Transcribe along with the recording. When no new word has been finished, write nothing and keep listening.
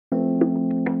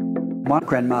One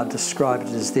grandma described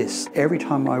it as this: every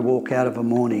time I walk out of a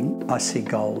morning, I see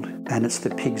gold, and it's the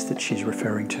pigs that she's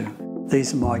referring to.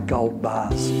 These are my gold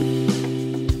bars.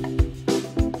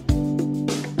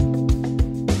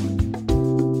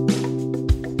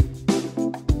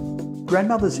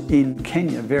 Grandmothers in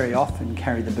Kenya very often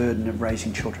carry the burden of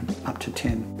raising children, up to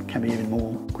 10, can be even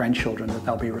more grandchildren that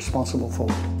they'll be responsible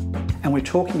for. And we're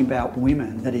talking about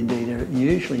women that indeed are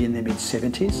usually in their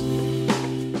mid-70s.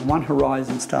 One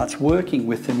Horizon starts working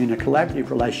with them in a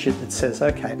collaborative relationship that says,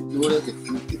 okay,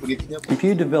 if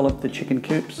you develop the chicken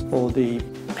coops or the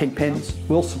pig pens,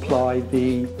 we'll supply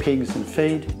the pigs and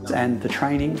feed and the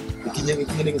training.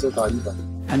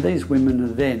 And these women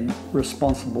are then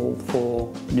responsible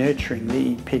for nurturing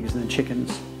the pigs and the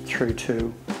chickens through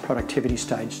to productivity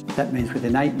stage. That means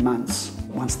within 8 months,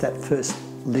 once that first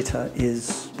litter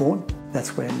is born,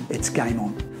 that's when it's game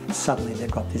on. Suddenly they've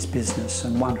got this business,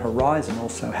 and One Horizon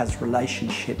also has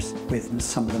relationships with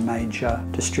some of the major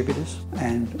distributors,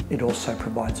 and it also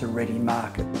provides a ready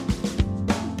market.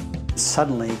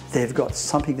 Suddenly they've got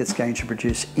something that's going to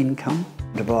produce income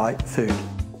to buy food.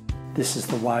 This is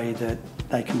the way that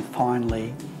they can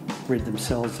finally rid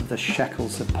themselves of the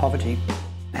shackles of poverty.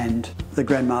 And the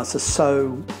grandmas are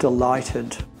so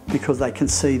delighted because they can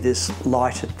see this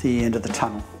light at the end of the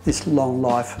tunnel, this long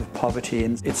life of poverty.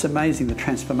 And it's amazing the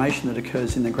transformation that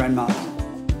occurs in the grandmas.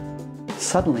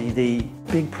 Suddenly the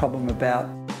big problem about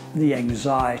the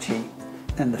anxiety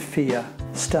and the fear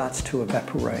starts to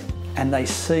evaporate. And they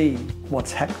see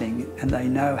what's happening and they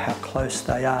know how close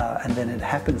they are, and then it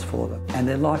happens for them and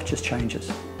their life just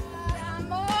changes.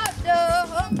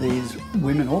 These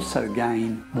women also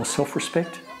gain more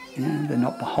self-respect. You know, they're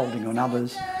not beholding on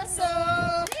others.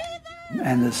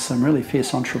 And there's some really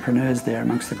fierce entrepreneurs there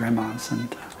amongst the grandmas,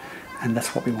 and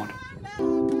that's what we want.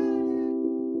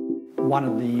 One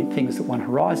of the things that One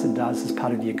Horizon does as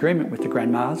part of the agreement with the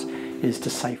grandmas is to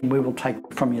say, we will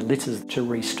take from your litters to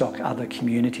restock other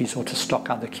communities or to stock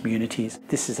other communities.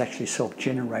 This is actually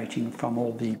self-generating from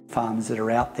all the farms that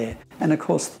are out there. And of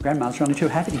course, the grandmas are only too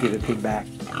happy to give a pig back.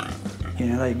 You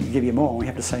know, they give you more, and we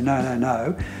have to say, no, no,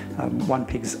 no. One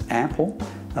pig's ample.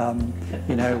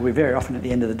 You know, we very often at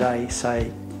the end of the day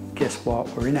say, guess what,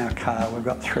 we're in our car, we've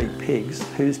got 3 pigs.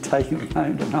 Who's taking them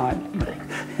home tonight?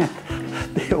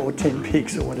 Or 10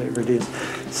 pigs or whatever it is.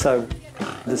 So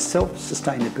the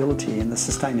self-sustainability and the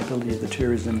sustainability of the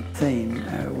tourism theme,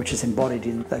 which is embodied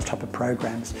in those type of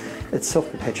programs, it's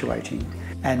self-perpetuating.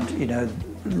 And, you know,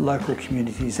 local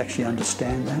communities actually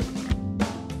understand that.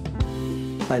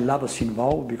 They love us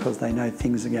involved because they know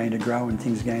things are going to grow and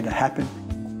things are going to happen.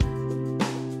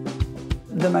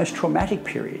 The most traumatic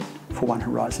period for One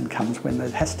Horizon comes when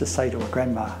it has to say to a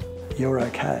grandma, you're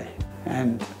okay,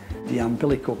 and the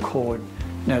umbilical cord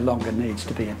no longer needs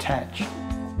to be attached.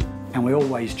 And we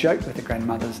always joke with the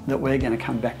grandmothers that we're going to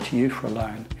come back to you for a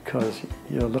loan because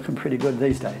you're looking pretty good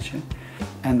these days. You know?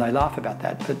 And they laugh about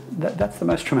that, but that's the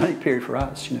most traumatic period for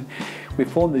us. You know? We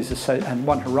form these, and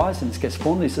One Horizon gets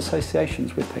formed these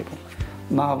associations with people,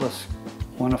 marvellous,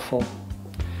 wonderful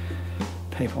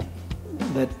people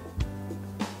that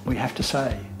we have to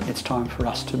say, it's time for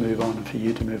us to move on and for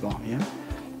you to move on, yeah?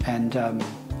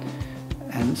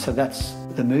 And so that's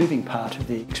the moving part of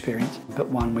the experience, but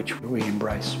one which we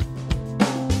embrace.